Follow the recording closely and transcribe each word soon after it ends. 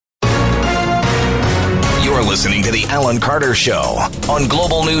You're listening to The Alan Carter Show on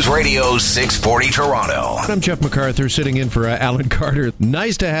Global News Radio 640 Toronto. I'm Jeff McArthur, sitting in for Alan Carter.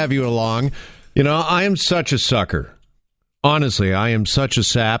 Nice to have you along. You know, I am such a sucker. Honestly, I am such a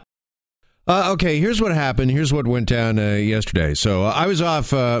sap. Okay, here's what happened. Here's what went down yesterday. So I was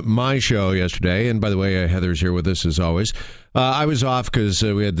off my show yesterday, and by the way, Heather's here with us as always. I was off because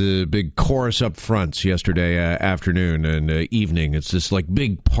we had the big chorus up fronts yesterday afternoon and evening. It's this like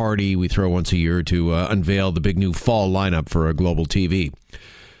big party we throw once a year to unveil the big new fall lineup for Global TV.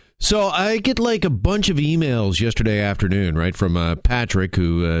 So I get like a bunch of emails yesterday afternoon, right, from Patrick,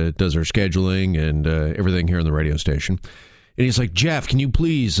 who does our scheduling and everything here on the radio station. And he's like, Jeff, can you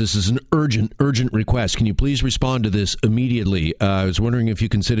please, this is an urgent request. Can you please respond to this immediately? I was wondering if you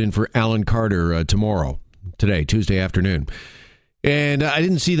can sit in for Alan Carter today, Tuesday afternoon. And I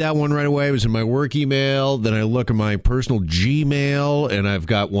didn't see that one right away. It was in my work email. Then I look at my personal Gmail, and I've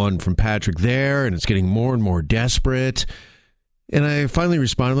got one from Patrick there, and it's getting more and more desperate. And I finally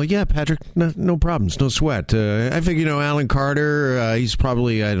responded, like, yeah, Patrick, no problems, no sweat. I figure, Alan Carter, he's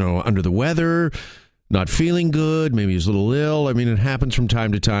probably, under the weather, not feeling good, maybe he's a little ill. I mean, it happens from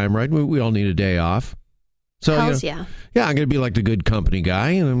time to time, right? We all need a day off. So, yeah. Yeah, I'm going to be like the good company guy,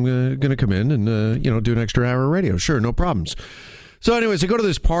 and I'm going to come in and, do an extra hour of radio. Sure, no problems. So anyways, I go to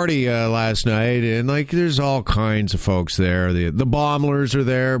this party last night, and there's all kinds of folks there. The Baumlers are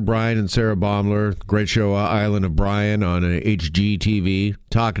there, Brian and Sarah Baumler, great show, Island of Brian on HGTV,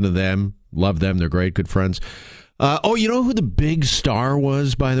 talking to them. Love them. They're great, good friends. You know who the big star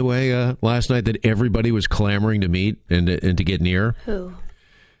was, by the way, last night that everybody was clamoring to meet and to get near? Who?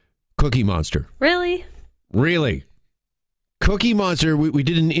 Cookie Monster. Really? Really. Cookie Monster, we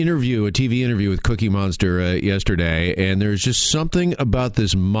did a TV interview with Cookie Monster yesterday, and there's just something about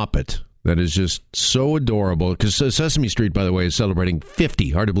this Muppet that is just so adorable. Because Sesame Street, by the way, is celebrating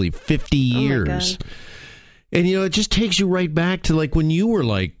 50, hard to believe, 50 years. Oh, and, it just takes you right back to, when you were,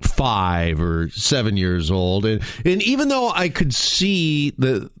 5 or 7 years old. And even though I could see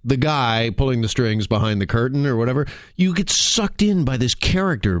the guy pulling the strings behind the curtain or whatever, you get sucked in by this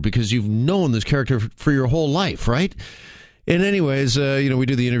character because you've known this character for your whole life, right? And anyways, we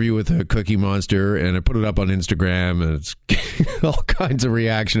do the interview with Cookie Monster, and I put it up on Instagram, and it's all kinds of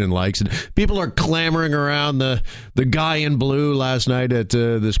reaction and likes. And people are clamoring around the guy in blue last night at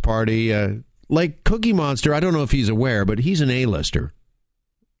this party. Like Cookie Monster, I don't know if he's aware, but he's an A-lister.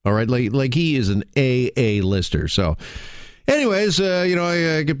 All right, like he is an A-lister. So anyways,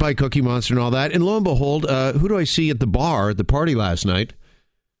 I get by Cookie Monster and all that. And lo and behold, who do I see at the bar at the party last night?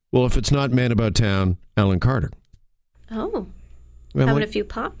 Well, if it's not Man About Town, Alan Carter. Oh, I'm having a few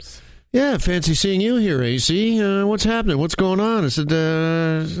pops? Yeah, fancy seeing you here, AC. What's happening? What's going on? I said,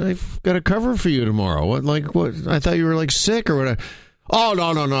 I've got a cover for you tomorrow. What? I thought you were sick or what? Oh,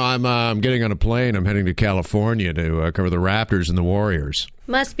 no. I'm getting on a plane. I'm heading to California to cover the Raptors and the Warriors.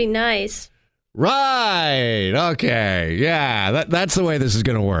 Must be nice. Right. Okay. Yeah, that's the way this is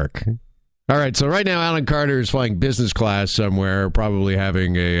going to work. All right. So right now, Alan Carter is flying business class somewhere, probably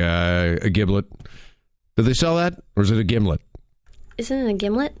having a giblet. Do they sell that? Or is it a gimlet? Isn't it a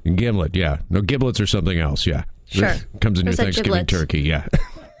gimlet? A gimlet, yeah. No, giblets or something else, yeah. Sure. Comes in your Thanksgiving giblets. turkey, yeah.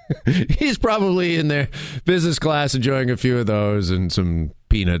 He's probably in their business class enjoying a few of those and some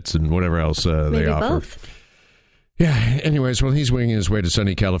peanuts and whatever else they Maybe offer. Both. Yeah, anyways, well, he's winging his way to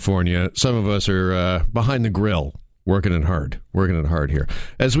sunny California. Some of us are behind the grill, working it hard here.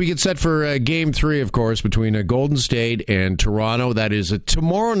 As we get set for Game 3, of course, between Golden State and Toronto. That is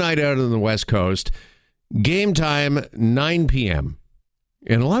tomorrow night out on the West Coast. Game time, 9 p.m.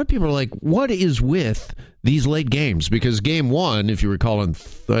 And a lot of people are like, what is with these late games? Because Game 1, if you recall,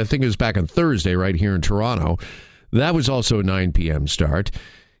 I think it was back on Thursday right here in Toronto, that was also a 9 p.m. start.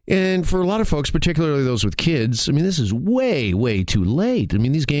 And for a lot of folks, particularly those with kids, I mean, this is way, way too late. I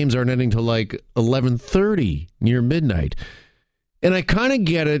mean, these games aren't ending till 11:30, near midnight. And I kind of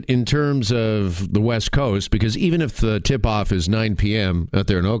get it in terms of the West Coast, because even if the tip-off is 9 p.m. out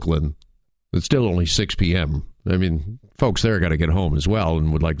there in Oakland, it's still only 6 p.m. I mean, folks there got to get home as well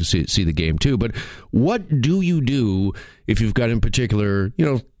and would like to see the game too. But what do you do if you've got in particular,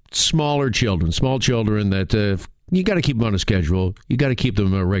 small children that you got to keep them on a schedule. You got to keep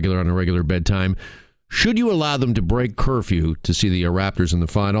them on a regular bedtime. Should you allow them to break curfew to see the Raptors in the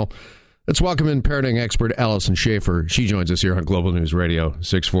final? Let's welcome in parenting expert Alyson Schafer. She joins us here on Global News Radio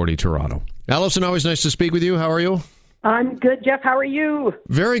 640 Toronto. Alyson, always nice to speak with you. How are you? I'm good, Jeff. How are you?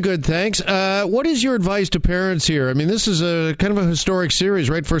 Very good, thanks. What is your advice to parents here? I mean, this is a kind of a historic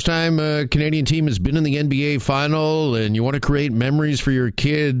series, right? First time a Canadian team has been in the NBA final, and you want to create memories for your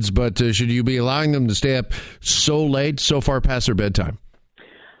kids, but should you be allowing them to stay up so late, so far past their bedtime?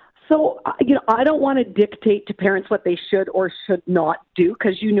 So, I don't want to dictate to parents what they should or should not do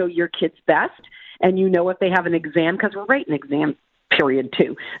because you know your kids best and you know if they have an exam because we're right in exam period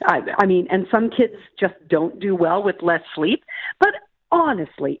too. I mean, and some kids just don't do well with less sleep. But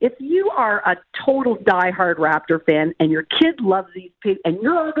honestly, if you are a total diehard Raptor fan and your kid loves these pigs and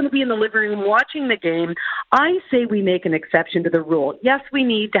you're all going to be in the living room watching the game, I say we make an exception to the rule. Yes, we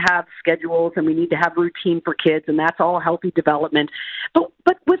need to have schedules and we need to have routine for kids, and that's all healthy development. But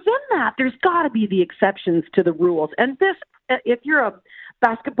within that, there's got to be the exceptions to the rules. And this, if you're a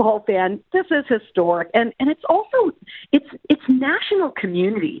basketball fan, this is historic, and it's also it's national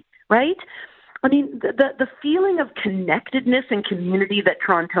community, right? I mean, the feeling of connectedness and community that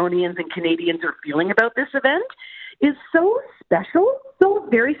Torontonians and Canadians are feeling about this event is so special, so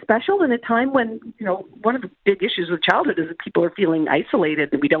very special in a time when, one of the big issues with childhood is that people are feeling isolated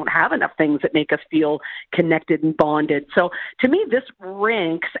and we don't have enough things that make us feel connected and bonded. So to me, this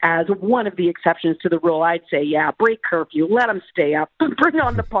ranks as one of the exceptions to the rule. I'd say, break curfew, let them stay up, bring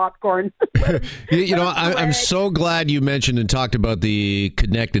on the popcorn. I'm so glad you mentioned and talked about the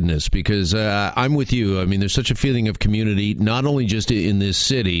connectedness because I'm with you. I mean, there's such a feeling of community, not only just in this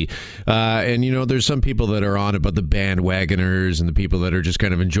city, and there's some people that are on about the bandwagoners and the people that are just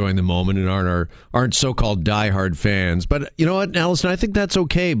kind of enjoying the moment and aren't so-called diehard fans. But you know what, Alyson, I think that's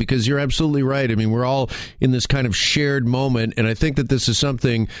okay because you're absolutely right. I mean, we're all in this kind of shared moment, and I think that this is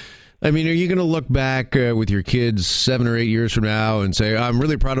something. I mean, are you going to look back with your kids 7 or 8 years from now and say, I'm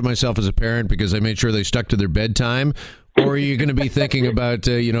really proud of myself as a parent because I made sure they stuck to their bedtime? Or are you going to be thinking about,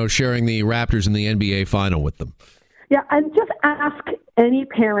 sharing the Raptors in the NBA final with them? Yeah, and just ask any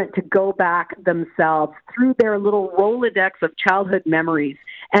parent to go back themselves through their little Rolodex of childhood memories.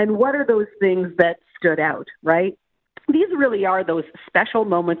 And what are those things that stood out, right? These really are those special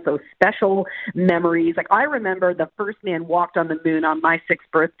moments, those special memories. Like I remember the first man walked on the moon on my 6th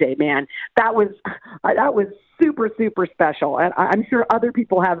birthday, man. That was super, super special. And I'm sure other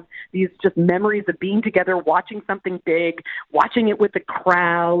people have these just memories of being together, watching something big, watching it with the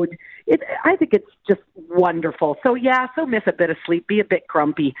crowd. I think it's just wonderful. So miss a bit of sleep, be a bit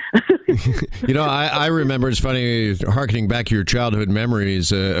grumpy. I remember, it's funny, hearkening back to your childhood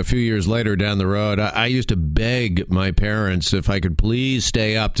memories a few years later down the road, I used to beg my parents if I could please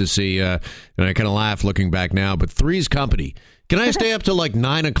stay up to see, and I kind of laugh looking back now, but Three's Company. Can I stay up till like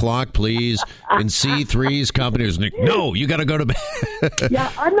 9 o'clock, please, and see Three's Company? Like, no, you got to go to bed.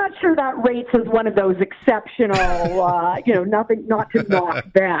 Yeah, I'm not sure that rates as one of those exceptional, nothing, not to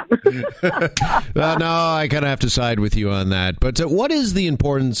knock them. No, I kind of have to side with you on that. But what is the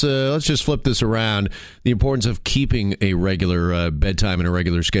importance, let's just flip this around, the importance of keeping a regular bedtime and a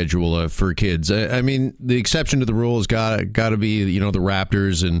regular schedule for kids? I mean, the exception to the rule has got to be, the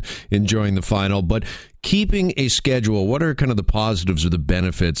Raptors and enjoying the final, but keeping a schedule, what are kind of the positives or the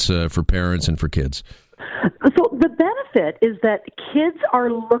benefits for parents and for kids? So the benefit is that kids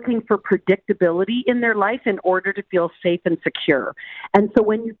are looking for predictability in their life in order to feel safe and secure. And so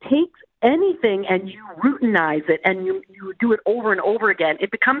when you take anything and you routinize it and you do it over and over again, it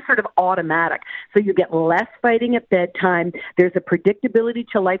becomes sort of automatic. So you get less fighting at bedtime. There's a predictability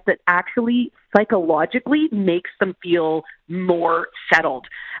to life that actually psychologically makes them feel more settled.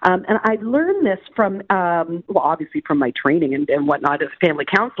 And I learned this from, obviously from my training and whatnot as a family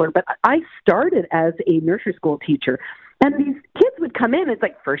counselor, but I started as a nursery school teacher. And these kids would come in, it's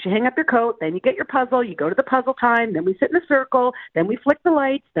like first you hang up your coat, then you get your puzzle, you go to the puzzle time, then we sit in a circle, then we flick the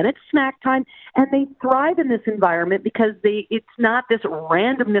lights, then it's snack time. And they thrive in this environment because it's not this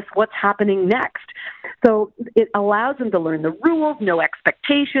randomness, what's happening next. So it allows them to learn the rules, no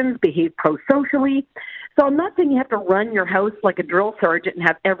expectations, behave pro-socially. So I'm not saying you have to run your house like a drill sergeant and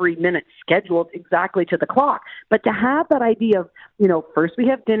have every minute scheduled exactly to the clock, but to have that idea of, first we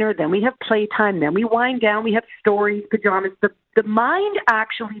have dinner, then we have playtime, then we wind down, we have stories, pajamas. The mind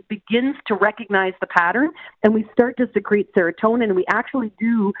actually begins to recognize the pattern, and we start to secrete serotonin, and we actually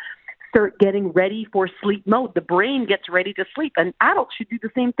do start getting ready for sleep mode. The brain gets ready to sleep, and adults should do the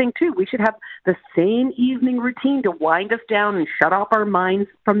same thing too. We should have the same evening routine to wind us down and shut off our minds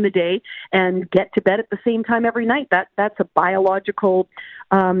from the day and get to bed at the same time every night. That's a biological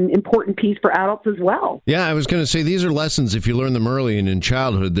important piece for adults as well. Yeah, I was going to say these are lessons, if you learn them early and in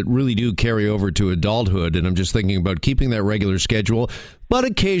childhood, that really do carry over to adulthood. And I'm just thinking about keeping that regular schedule, but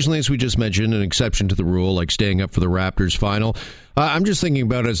occasionally, as we just mentioned, an exception to the rule, like staying up for the Raptors final. I'm just thinking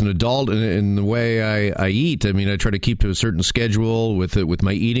about as an adult in the way I eat. I mean, I try to keep to a certain schedule with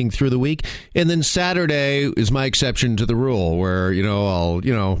my eating through the week. And then Saturday is my exception to the rule where, I'll,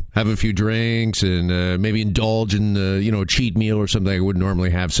 have a few drinks and maybe indulge in, a cheat meal or something I would normally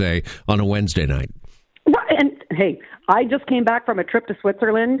have, say, on a Wednesday night. Right, hey, I just came back from a trip to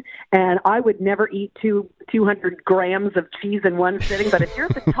Switzerland, and I would never eat 200 grams of cheese in one sitting. But if you're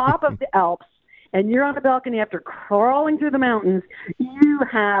at the top of the Alps and you're on a balcony after crawling through the mountains, you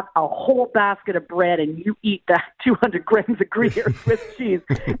have a whole basket of bread and you eat that 200 grams of Gruyere Swiss cheese,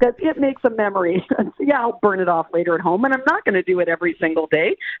 because it makes a memory. And so, I'll burn it off later at home, and I'm not going to do it every single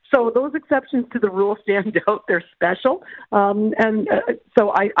day. So those exceptions to the rule stand out. They're special.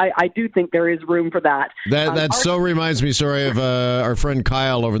 So I do think there is room for that. That so reminds me, of our friend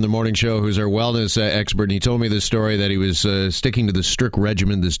Kyle over in the morning show, who's our wellness expert, and he told me this story that he was sticking to this strict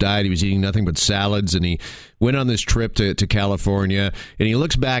regimen, this diet. He was eating nothing but salads, and he went on this trip to California, and he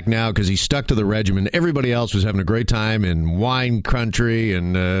looks back now because he stuck to the regimen. Everybody else was having a great time in wine country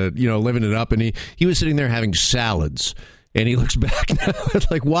and living it up, and he was sitting there having salads. And he looks back now,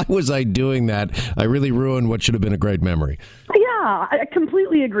 like, why was I doing that? I really ruined what should have been a great memory. Yeah, I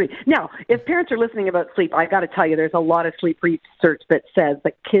completely agree. Now, if parents are listening about sleep, I got to tell you, there's a lot of sleep research that says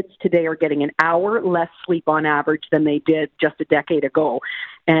that kids today are getting an hour less sleep on average than they did just a decade ago.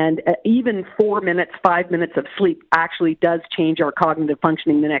 And even 4 minutes, 5 minutes of sleep actually does change our cognitive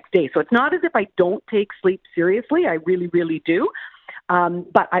functioning the next day. So it's not as if I don't take sleep seriously. I really, really do.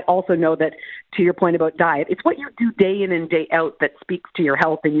 But I also know that, to your point about diet, it's what you do day in and day out that speaks to your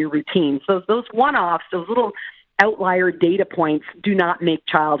health and your routine. So those one-offs, those little outlier data points do not make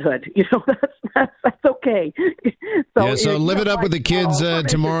childhood. That's okay. So live it up with the kids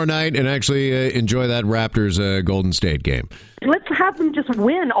tomorrow night and actually enjoy that Raptors Golden State game. Let's have them just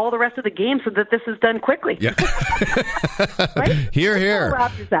win all the rest of the game so that this is done quickly. Yeah. Right? Here.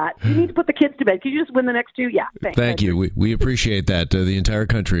 Raptors that. You need to put the kids to bed. Can you just win the next two? Yeah. Thank you. We appreciate that. The entire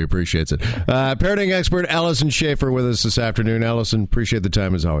country appreciates it. Parenting expert Alyson Schafer with us this afternoon. Alyson, appreciate the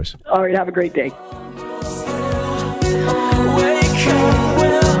time as always. All right. Have a great day. Wake up,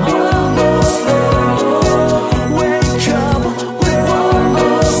 we're almost there. Wake up, we're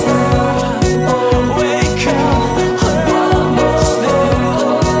almost there. Wake up, we're almost there.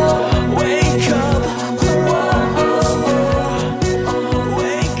 Wake up, we're almost there.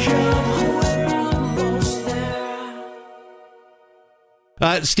 Wake up, we're almost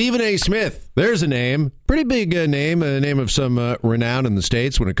there. Stephen A. Smith, there's a name. Pretty big name, a name of some renown in the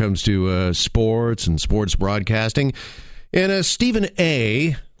States when it comes to sports and sports broadcasting. And Stephen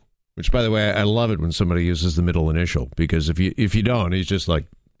A., which, by the way, I love it when somebody uses the middle initial, because if you don't, he's just like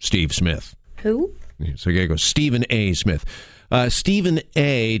Steve Smith. Who? So you go Stephen A. Smith. Stephen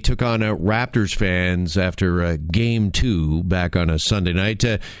A. took on Raptors fans after Game 2 back on a Sunday night.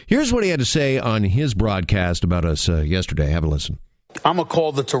 Here's what he had to say on his broadcast about us yesterday. Have a listen. I'm going to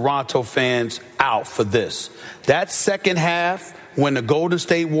call the Toronto fans out for this. That second half, when the Golden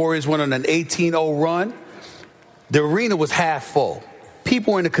State Warriors went on an 18-0 run, the arena was half full.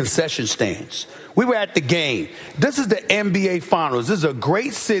 People were in the concession stands. We were at the game. This is the NBA Finals. This is a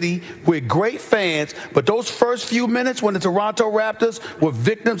great city with great fans, but those first few minutes when the Toronto Raptors were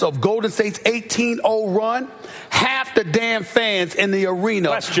victims of Golden State's 18-0 run, half the damn fans in the arena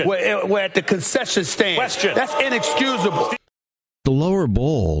were at the concession stands. That's inexcusable. The lower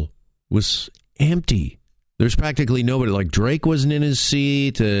bowl was empty. There's practically nobody. Like, Drake wasn't in his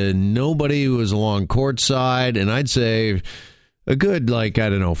seat. Nobody was along courtside. And I'd say a good,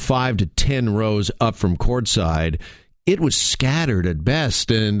 5 to 10 rows up from courtside, it was scattered at best.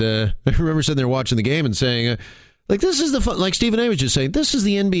 And I remember sitting there watching the game and saying, this is the fun. Like Stephen A. was just saying, this is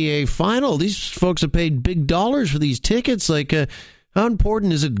the NBA final. These folks have paid big dollars for these tickets. How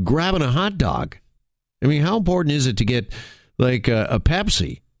important is it grabbing a hot dog? I mean, how important is it to get, a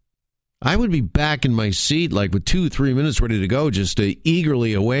Pepsi? I would be back in my seat, with 2-3 minutes ready to go, just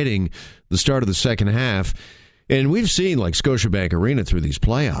eagerly awaiting the start of the second half. And we've seen, Scotiabank Arena through these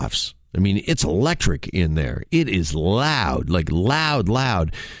playoffs. I mean, it's electric in there. It is loud,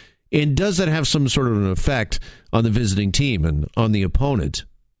 loud. And does that have some sort of an effect on the visiting team and on the opponent?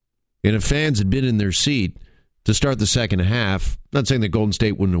 And if fans had been in their seat to start the second half, not saying that Golden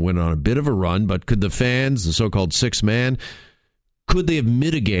State wouldn't have went on a bit of a run, but could the fans, the so-called sixth man, could they have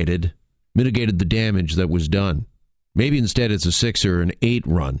mitigated the damage that was done? Maybe instead it's a 6 or an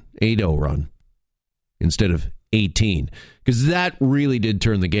 8-0 run instead of 18, because that really did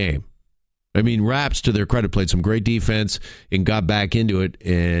turn the game. I mean, Raps, to their credit, played some great defense and got back into it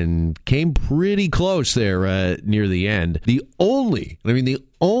and came pretty close there near the end. The only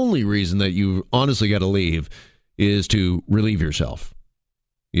reason that you honestly got to leave is to relieve yourself,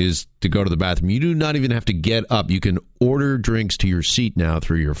 is to go to the bathroom. You do not even have to get up. You can order drinks to your seat now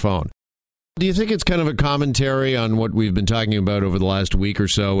through your phone. Do you think it's kind of a commentary on what we've been talking about over the last week or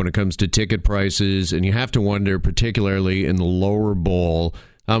so when it comes to ticket prices? And you have to wonder, particularly in the lower bowl,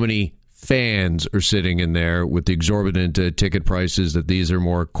 how many fans are sitting in there with the exorbitant ticket prices, that these are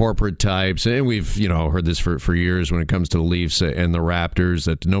more corporate types. And we've, heard this for years when it comes to the Leafs and the Raptors,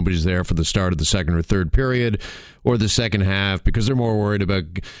 that nobody's there for the start of the second or third period or the second half because they're more worried about,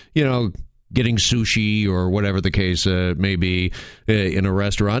 getting sushi or whatever the case may be in a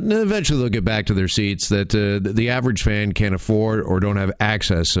restaurant. And eventually they'll get back to their seats that the average fan can't afford or don't have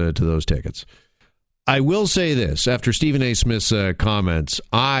access to those tickets. I will say this, after Stephen A. Smith's comments,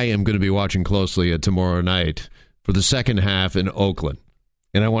 I am going to be watching closely tomorrow night for the second half in Oakland.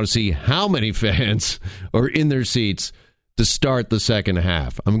 And I want to see how many fans are in their seats to start the second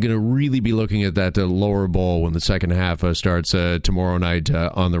half. I'm going to really be looking at that lower bowl when the second half starts tomorrow night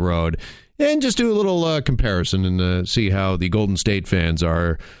on the road. And just do a little comparison and see how the Golden State fans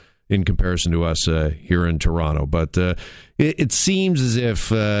are in comparison to us here in Toronto. But it seems as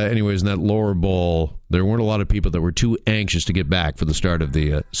if, anyways, in that lower bowl, there weren't a lot of people that were too anxious to get back for the start of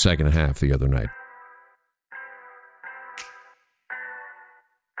the second half the other night.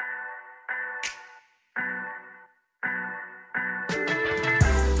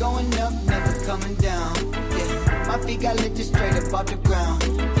 Going up, never coming down. Yeah, my feet got lifted straight up off the ground.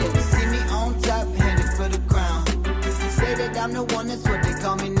 Yeah, see me on top, headed for the crown. Say that I'm the one, that's what they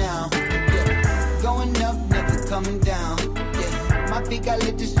call me now. Yeah, going up, never coming down. Yeah, my feet got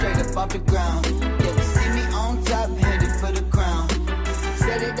lifted straight up off the ground. Yeah, see me on top, headed for the crown.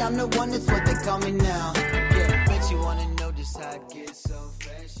 Say that I'm the one, that's what they call me now. Yeah, bet you wanna know just how I get so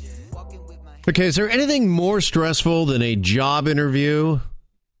fresh. Yeah, walking with my Okay, is there anything more stressful than a job interview?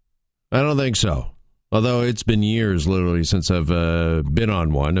 I don't think so. Although it's been years, literally, since I've been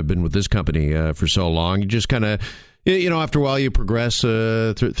on one. I've been with this company for so long. You just kind of, after a while, you progress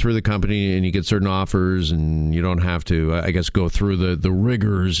through the company and you get certain offers, and you don't have to, I guess, go through the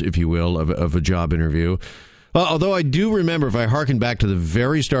rigors, if you will, of a job interview. Although I do remember, if I harken back to the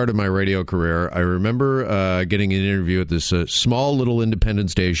very start of my radio career, I remember getting an interview at this small little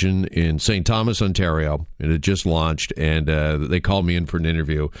independent station in St. Thomas, Ontario. It had just launched, and they called me in for an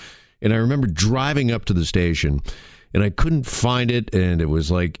interview. And I remember driving up to the station, and I couldn't find it, and it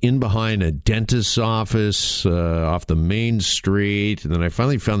was like in behind a dentist's office off the main street. And then I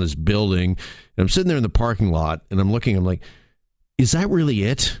finally found this building, and I'm sitting there in the parking lot, and I'm looking, I'm like, is that really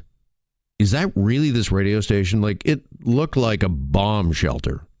it? Is that really this radio station? Like, it looked like a bomb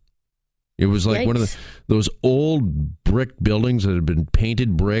shelter. It was like one of those old brick buildings that had been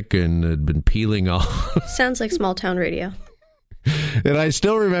painted brick and had been peeling off. Sounds like small town radio. And I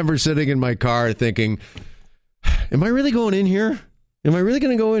still remember sitting in my car thinking, am I really going in here? Am I really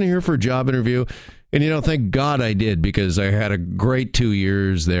going to go in here for a job interview? And, thank God I did, because I had a great 2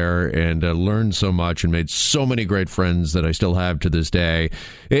 years there and learned so much and made so many great friends that I still have to this day.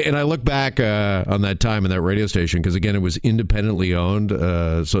 And I look back on that time in that radio station, because, again, it was independently owned.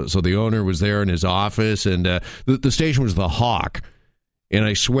 So the owner was there in his office, and the station was the Hawk. And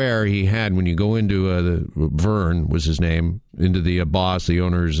I swear he had, when you go into Vern was his name, into the boss, the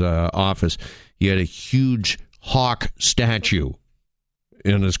owner's office, he had a huge hawk statue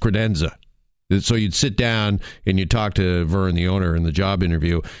in his credenza. So you'd sit down and you'd talk to Vern, the owner, in the job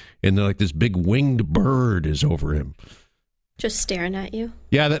interview, and like this big winged bird is over him. Just staring at you?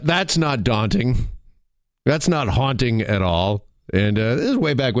 Yeah, that's not daunting. That's not haunting at all. And this is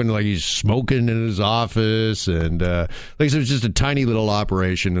way back when, like, he's smoking in his office, and like I said, it was just a tiny little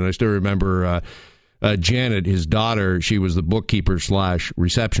operation. And I still remember Janet, his daughter, she was the bookkeeper /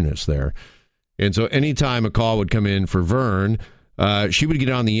 receptionist there. And so anytime a call would come in for Vern, she would get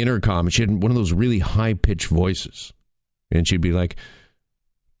on the intercom, and she had one of those really high-pitched voices. And she'd be like,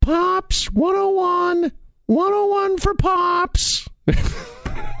 Pops, 101, 101 for Pops.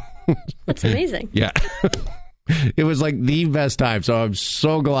 That's amazing. Yeah. It was like the best time. So I'm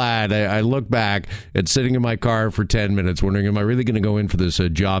so glad I look back at sitting in my car for 10 minutes wondering, am I really going to go in for this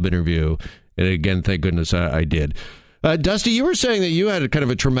job interview? And again, thank goodness I did. Dusty, you were saying that you had a kind of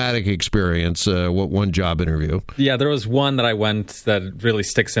a traumatic experience, one job interview. Yeah, there was one that I went that really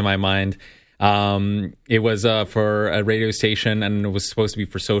sticks in my mind. It was for a radio station, and it was supposed to be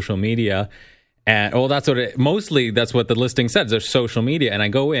for social media. And that's what that's what the listing said. There's social media, and I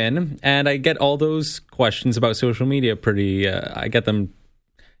go in and I get all those questions about social media. I get them.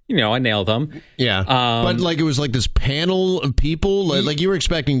 I nail them. Yeah, but like it was like this panel of people. Like you were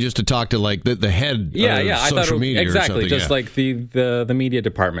expecting just to talk to like the head. Of social media, exactly, just like the media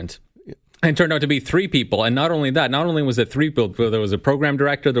department. And it turned out to be 3 people. And not only that, not only was it 3 people, but there was a program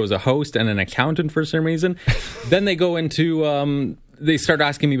director, there was a host, and an accountant for some reason. Then they go into they started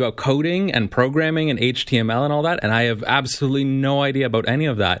asking me about coding and programming and HTML and all that, and I have absolutely no idea about any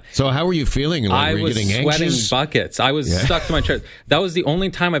of that. So how were you feeling? Like, I were you was getting sweating anxious? buckets. I was stuck to my chair. That was the only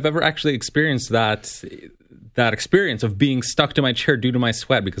time I've ever actually experienced that experience of being stuck to my chair due to my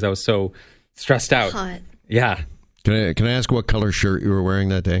sweat because I was so stressed out. Hot. Yeah. Can I ask what color shirt you were wearing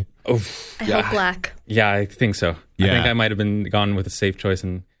that day? Oh, I hope black. Yeah, I think so. Yeah. I think I might have been gone with a safe choice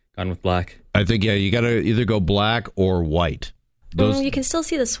and gone with black. I think, you got to either go black or white. You can still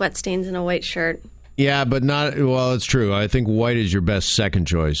see the sweat stains in a white shirt. Yeah, but not, well, it's true. I think white is your best second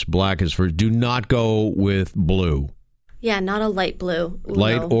choice. Black is first. Do not go with blue. Yeah, not a light blue. Ooh,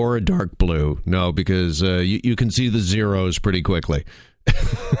 Light no. or a dark blue. No, because you can see the zeros pretty quickly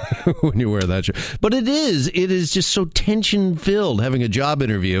when you wear that shirt. But it is just so tension-filled having a job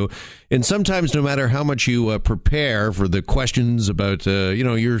interview. And sometimes no matter how much you prepare for the questions about,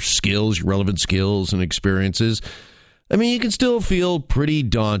 your skills, your relevant skills and experiences, I mean, you can still feel pretty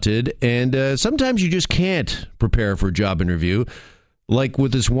daunted. And sometimes you just can't prepare for a job interview. Like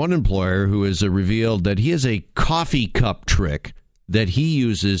with this one employer who has revealed that he has a coffee cup trick that he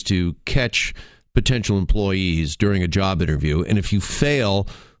uses to catch potential employees during a job interview. And if you fail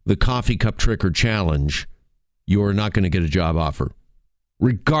the coffee cup trick or challenge, you're not going to get a job offer,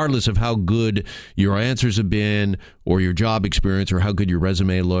 regardless of how good your answers have been or your job experience or how good your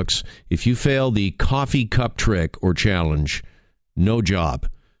resume looks. If you fail the coffee cup trick or challenge, no job.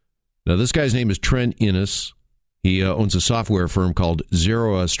 Now, this guy's name is Trent Innes. He owns a software firm called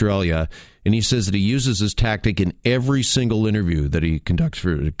Zero Australia, and he says that he uses this tactic in every single interview that he conducts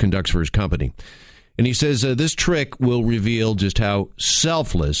for his company. And he says this trick will reveal just how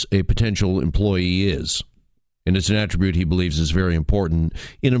selfless a potential employee is. And it's an attribute he believes is very important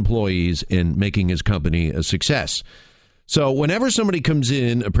in employees in making his company a success. So whenever somebody comes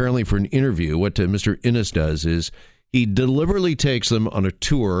in, apparently for an interview, what Mr. Innes does is he deliberately takes them on a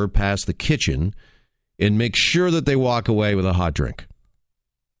tour past the kitchen and make sure that they walk away with a hot drink,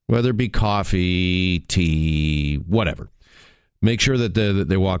 whether it be coffee, tea, whatever. Make sure that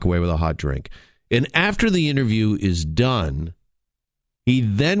they walk away with a hot drink. And after the interview is done, he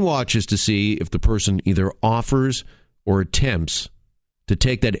then watches to see if the person either offers or attempts to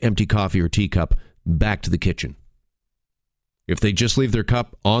take that empty coffee or teacup back to the kitchen. If they just leave their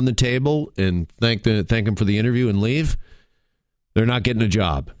cup on the table and thank them for the interview and leave, they're not getting a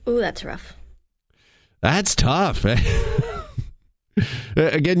job. Ooh, that's rough. That's tough.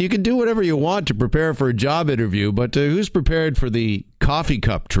 Again, you can do whatever you want to prepare for a job interview, but who's prepared for the coffee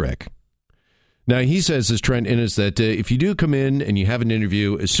cup trick? Now, he says, this Trent Innes, that if you do come in and you have an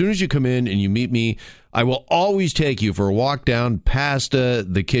interview, as soon as you come in and you meet me, I will always take you for a walk down past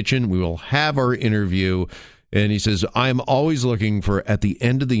the kitchen. We will have our interview. And he says, I'm always looking for, at the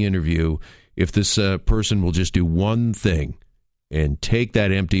end of the interview, if this person will just do one thing and take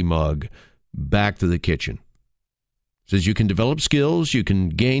that empty mug back to the kitchen. Says you can develop skills, you can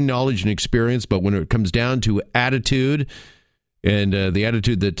gain knowledge and experience, but when it comes down to attitude, and the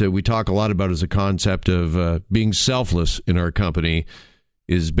attitude that we talk a lot about as a concept of being selfless in our company,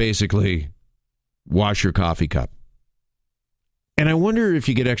 is basically wash your coffee cup. And I wonder if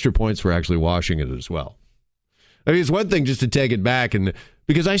you get extra points for actually washing it as well. I mean, it's one thing just to take it back, and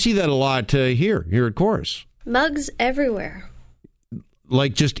because I see that a lot here at Chorus. Mugs everywhere.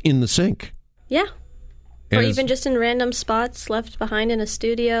 Like just in the sink. Yeah. And or even just in random spots left behind in a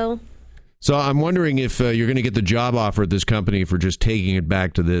studio. So I'm wondering if you're going to get the job offer at this company for just taking it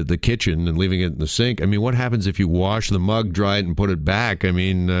back to the kitchen and leaving it in the sink. I mean, what happens if you wash the mug, dry it, and put it back? I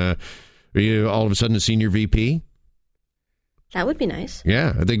mean, are you all of a sudden a senior VP? That would be nice.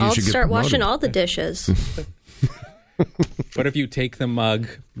 Yeah, I think you I'll should start get promoted. washing all the dishes. What if you take the mug,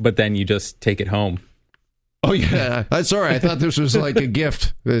 but then you just take it home? Oh, yeah. Sorry, I thought this was like a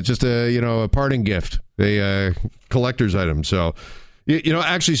gift. It's just a parting gift, a collector's item. So,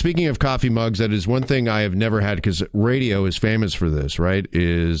 actually, speaking of coffee mugs, that is one thing I have never had, because radio is famous for this, right?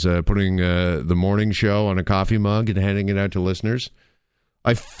 Is putting the morning show on a coffee mug and handing it out to listeners.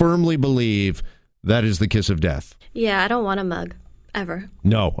 I firmly believe that is the kiss of death. Yeah, I don't want a mug. Ever.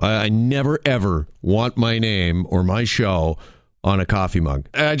 No, I never, ever want my name or my show on a coffee mug.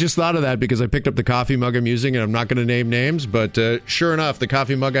 I just thought of that because I picked up the coffee mug I'm using, and I'm not going to name names, but sure enough, the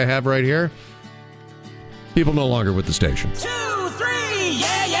coffee mug I have right here, people no longer with the station. 2, 3,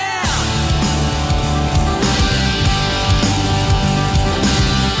 yeah, yeah!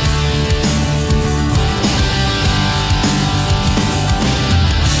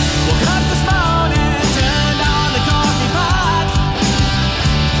 Woke up this morning, turned on the coffee pot,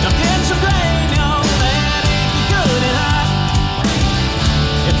 dumped in some grain, that ain't good and hot.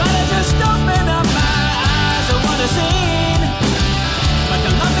 If I'd have just opened up my eyes, I would have seen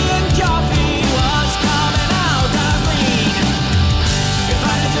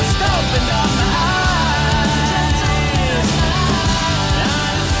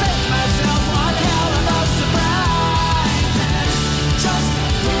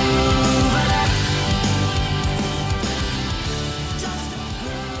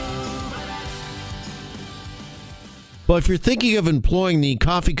Well, if you're thinking of employing the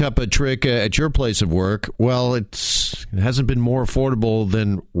coffee cup trick at your place of work, well, it hasn't been more affordable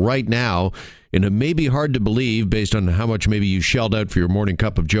than right now. And it may be hard to believe based on how much maybe you shelled out for your morning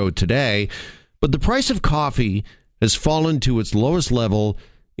cup of joe today. But the price of coffee has fallen to its lowest level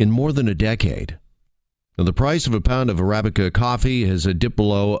in more than a decade. Now, the price of a pound of Arabica coffee has dipped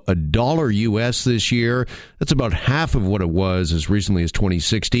below $1 US this year. That's about half of what it was as recently as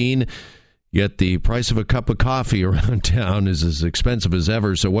 2016. Yet the price of a cup of coffee around town is as expensive as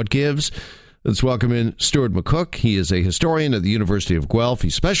ever. So what gives? Let's welcome in Stuart McCook. He is a historian at the University of Guelph. He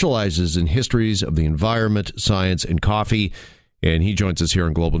specializes in histories of the environment, science, and coffee. And he joins us here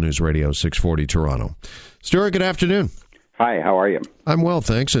on Global News Radio 640 Toronto. Stuart, good afternoon. Hi, how are you? I'm well,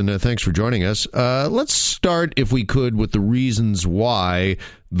 thanks, and thanks for joining us. Let's start, if we could, with the reasons why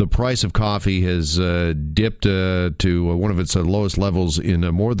the price of coffee has dipped to one of its lowest levels in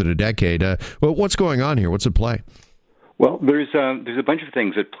more than a decade. Well, what's going on here? What's at play? Well, there's a bunch of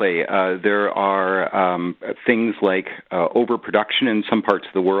things at play. There are things like overproduction in some parts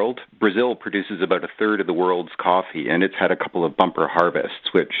of the world. Brazil produces about a third of the world's coffee, and it's had a couple of bumper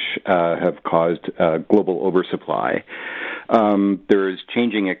harvests, which have caused global oversupply. There's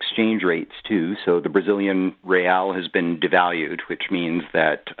changing exchange rates, too. So the Brazilian real has been devalued, which means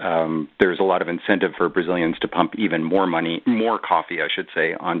that there's a lot of incentive for Brazilians to pump even more coffee, I should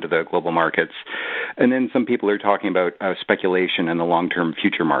say, onto the global markets. And then some people are talking about speculation in the long-term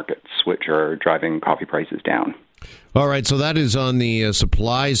future markets, which are driving coffee prices down. All right, so that is on the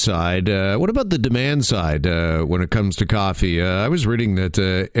supply side. What about the demand side when it comes to coffee? I was reading that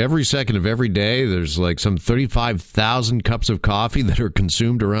every second of every day, there's like some 35,000 cups of coffee that are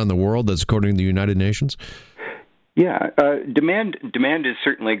consumed around the world. That's according to the United Nations. Yeah, demand is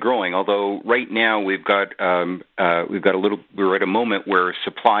certainly growing. Although right now we're at a moment where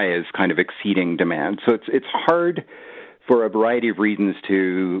supply is kind of exceeding demand. So it's hard for a variety of reasons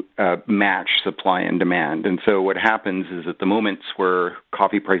to match supply and demand. And so what happens is at the moments where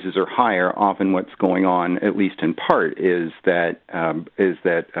coffee prices are higher, often what's going on, at least in part, is that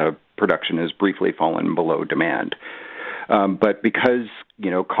production has briefly fallen below demand. But because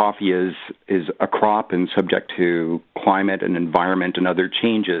coffee is a crop and subject to climate and environment and other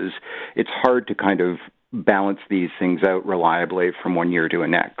changes, it's hard to kind of balance these things out reliably from one year to the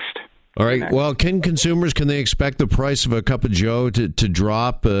next. All right. Well, can they expect the price of a cup of joe to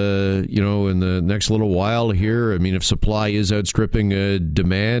drop, in the next little while here? I mean, if supply is outstripping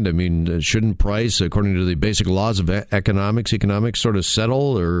demand, I mean, shouldn't price, according to the basic laws of economics, sort of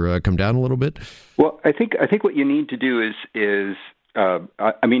settle or come down a little bit? Well, I think what you need to do is in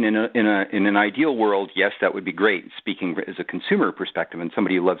an ideal world, yes, that would be great, speaking as a consumer perspective and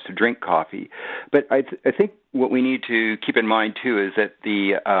somebody who loves to drink coffee. But I think what we need to keep in mind, too, is that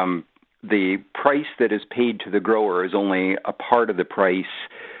the price that is paid to the grower is only a part of the price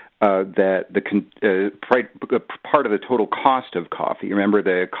part of the total cost of coffee. Remember,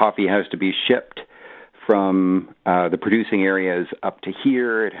 the coffee has to be shipped from the producing areas up to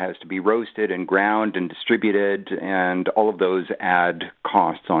here. It has to be roasted and ground and distributed, and all of those add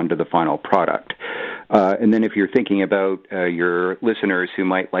costs onto the final product. And then if you're thinking about your listeners who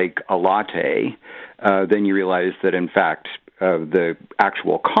might like a latte, then you realize that, in fact, the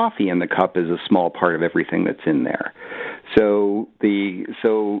actual coffee in the cup is a small part of everything that's in there. So in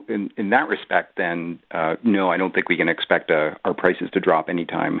that respect, then, no, I don't think we can expect our prices to drop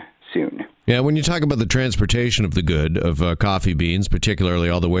anytime soon. Yeah, when you talk about the transportation of the good of coffee beans, particularly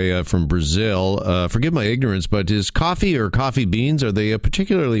all the way from Brazil, forgive my ignorance, but is coffee or coffee beans, are they a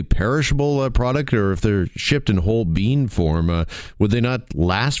particularly perishable product, or if they're shipped in whole bean form, would they not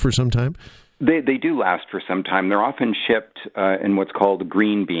last for some time? They do last for some time. They're often shipped in what's called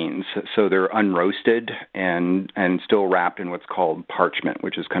green beans, so they're unroasted and still wrapped in what's called parchment,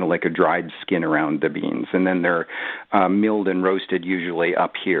 which is kind of like a dried skin around the beans. And then they're milled and roasted usually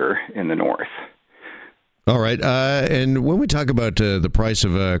up here in the north. All right. And when we talk about the price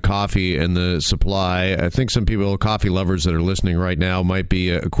of coffee and the supply, I think some people, coffee lovers that are listening right now, might be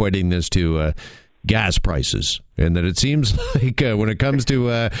equating this to gas prices, and that it seems like when it comes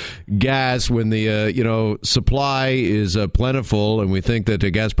to gas, when the supply is plentiful and we think that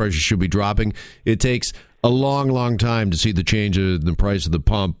the gas prices should be dropping, it takes a long time to see the change in the price of the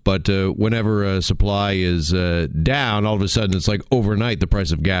pump. But whenever supply is down, all of a sudden it's like overnight the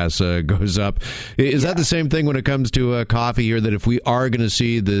price of gas goes up. Is that the same thing when it comes to coffee here, that if we are going to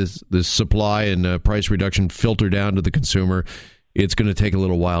see this supply and price reduction filter down to the consumer, it's going to take a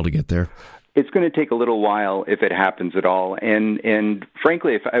little while to get there? It's going to take a little while if it happens at all. And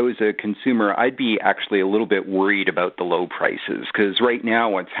frankly, if I was a consumer, I'd be actually a little bit worried about the low prices, because right now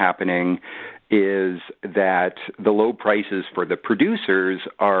what's happening is that the low prices for the producers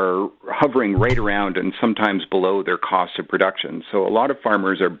are hovering right around and sometimes below their cost of production. So a lot of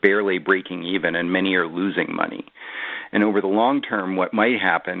farmers are barely breaking even, and many are losing money. And over the long term, what might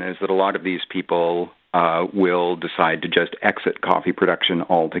happen is that a lot of these people will decide to just exit coffee production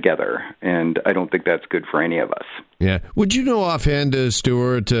altogether. And I don't think that's good for any of us. Yeah. Would you know offhand,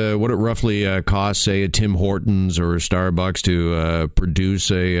 Stuart, what it roughly costs, say, a Tim Hortons or a Starbucks to produce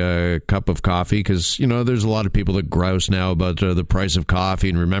a cup of coffee? Because, there's a lot of people that grouse now about the price of coffee.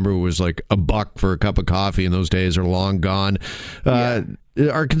 And remember, it was like $1 for a cup of coffee, and those days are long gone.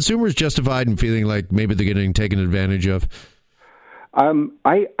 Are consumers justified in feeling like maybe they're getting taken advantage of?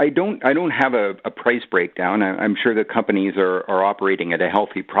 I don't have a price breakdown. I'm sure that companies are operating at a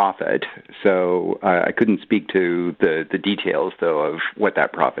healthy profit, so I couldn't speak to the details, though, of what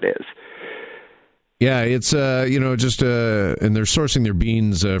that profit is. Yeah, it's, just, and they're sourcing their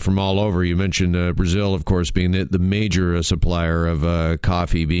beans from all over. You mentioned Brazil, of course, being the major supplier of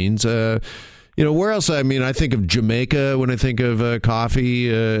coffee beans. Where else? I mean, I think of Jamaica when I think of coffee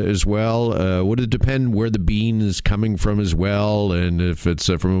as well. Would it depend where the bean is coming from as well? And if it's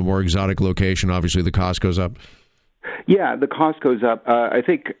from a more exotic location, obviously the cost goes up. Yeah, the cost goes up. I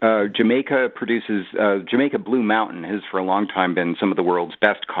think Jamaica produces, Jamaica Blue Mountain has for a long time been some of the world's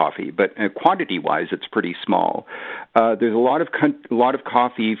best coffee, but quantity-wise, it's pretty small. There's a lot of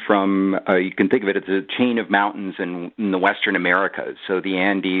coffee from, you can think of it as a chain of mountains in the Western Americas, so the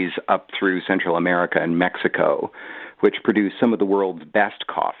Andes up through Central America and Mexico, which produce some of the world's best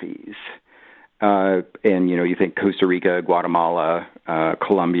coffees. And, you think Costa Rica, Guatemala,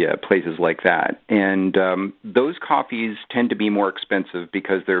 Colombia, places like that. And those coffees tend to be more expensive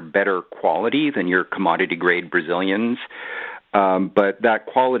because they're better quality than your commodity-grade Brazilians. But that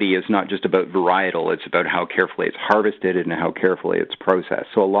quality is not just about varietal. It's about how carefully it's harvested and how carefully it's processed.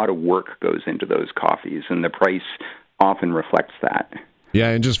 So a lot of work goes into those coffees, and the price often reflects that.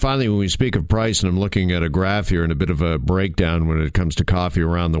 Yeah, and just finally, when we speak of price, and I'm looking at a graph here and a bit of a breakdown when it comes to coffee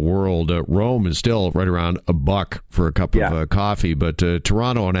around the world, Rome is still right around $1 for a cup of coffee, but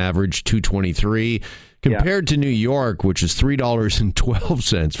Toronto on average $2.23 compared to New York, which is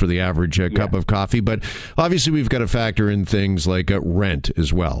 $3.12 for the average cup of coffee. But obviously, we've got to factor in things like rent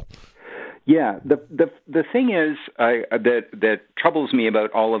as well. Yeah, the thing is that troubles me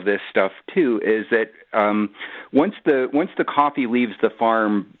about all of this stuff too is that once the coffee leaves the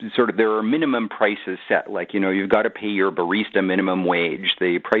farm, sort of there are minimum prices set. Like you've got to pay your barista minimum wage.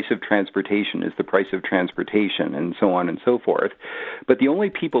 The price of transportation is the price of transportation, and so on and so forth. But the only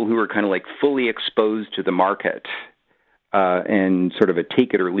people who are kind of like fully exposed to the market and sort of a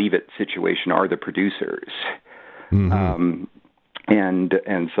take it or leave it situation are the producers. Mm-hmm.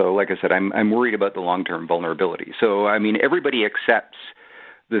 And so, like I said, I'm worried about the long-term vulnerability. So, I mean, everybody accepts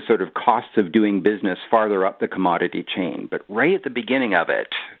the sort of costs of doing business farther up the commodity chain, but right at the beginning of it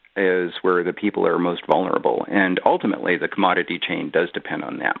is where the people are most vulnerable, and ultimately the commodity chain does depend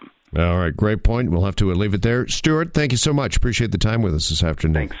on them. All right, great point. We'll have to leave it there. Stuart, thank you so much. Appreciate the time with us this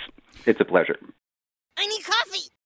afternoon. Thanks. It's a pleasure. I need coffee.